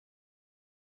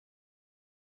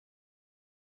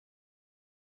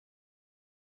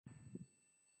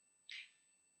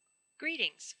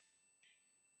Greetings!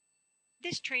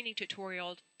 This training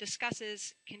tutorial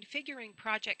discusses configuring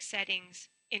project settings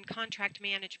in contract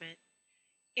management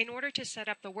in order to set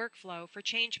up the workflow for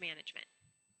change management.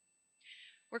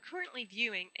 We're currently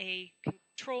viewing a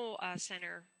control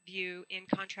center view in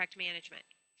contract management.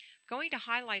 I'm going to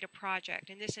highlight a project,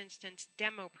 in this instance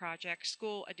demo project,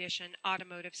 School Edition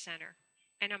Automotive Center,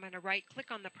 and I'm going to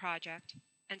right-click on the project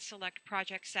and select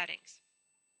Project Settings.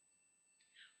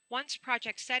 Once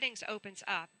Project Settings opens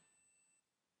up,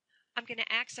 I'm going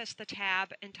to access the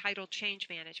tab entitled Change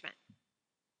Management.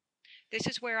 This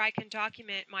is where I can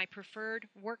document my preferred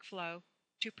workflow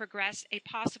to progress a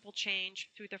possible change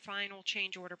through the final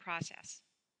change order process.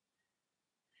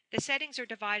 The settings are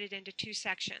divided into two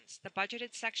sections. The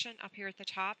budgeted section up here at the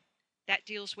top, that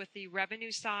deals with the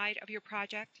revenue side of your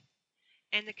project,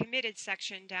 and the committed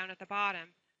section down at the bottom,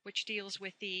 which deals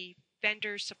with the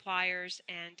vendors, suppliers,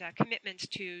 and commitments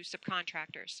to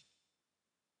subcontractors.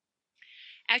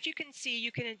 As you can see,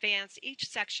 you can advance each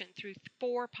section through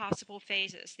 4 possible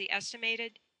phases: the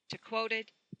estimated, to quoted,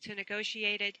 to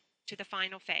negotiated, to the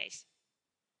final phase.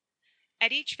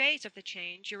 At each phase of the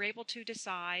change, you're able to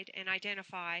decide and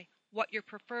identify what your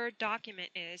preferred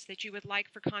document is that you would like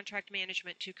for contract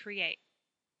management to create.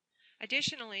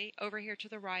 Additionally, over here to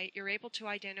the right, you're able to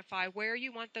identify where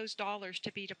you want those dollars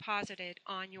to be deposited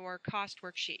on your cost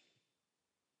worksheet.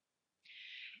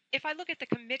 If I look at the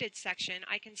committed section,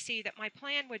 I can see that my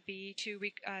plan would be to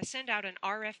send out an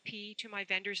RFP to my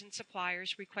vendors and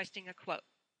suppliers requesting a quote.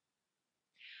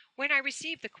 When I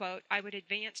receive the quote, I would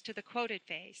advance to the quoted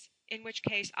phase, in which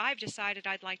case I've decided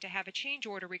I'd like to have a change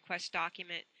order request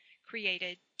document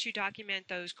created to document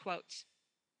those quotes.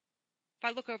 If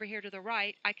I look over here to the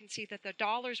right, I can see that the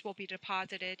dollars will be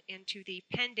deposited into the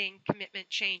pending commitment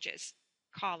changes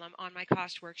column on my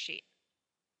cost worksheet.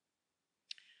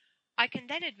 I can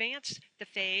then advance the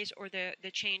phase or the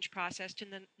change process to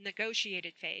the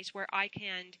negotiated phase, where I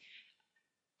can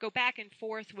go back and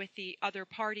forth with the other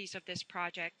parties of this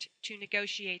project to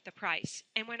negotiate the price.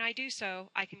 And when I do so,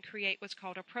 I can create what's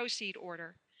called a proceed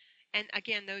order. And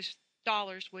again, those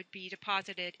dollars would be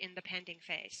deposited in the pending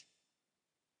phase.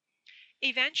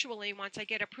 Eventually, once I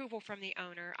get approval from the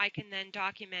owner, I can then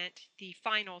document the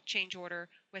final change order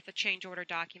with a change order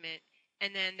document.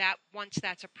 And then once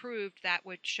that's approved, that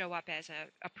would show up as an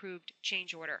approved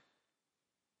change order.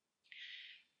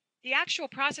 The actual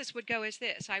process would go as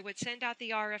this. I would send out the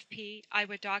RFP, I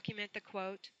would document the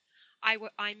quote, I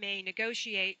may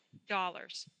negotiate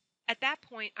dollars. At that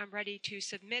point, I'm ready to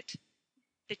submit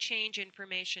the change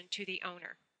information to the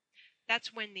owner.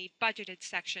 That's when the budgeted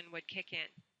section would kick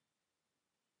in.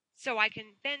 So I can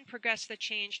then progress the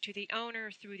change to the owner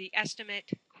through the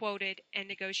estimate, quoted, and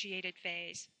negotiated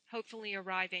phase, hopefully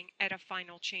arriving at a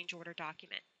final change order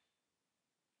document.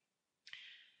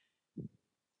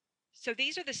 So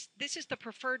this is the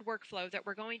preferred workflow that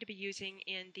we're going to be using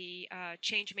in the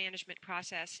change management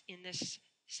process in this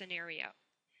scenario.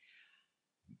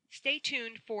 Stay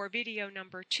tuned for video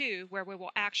number 2, where we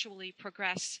will actually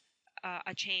progress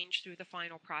a change through the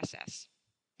final process.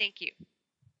 Thank you.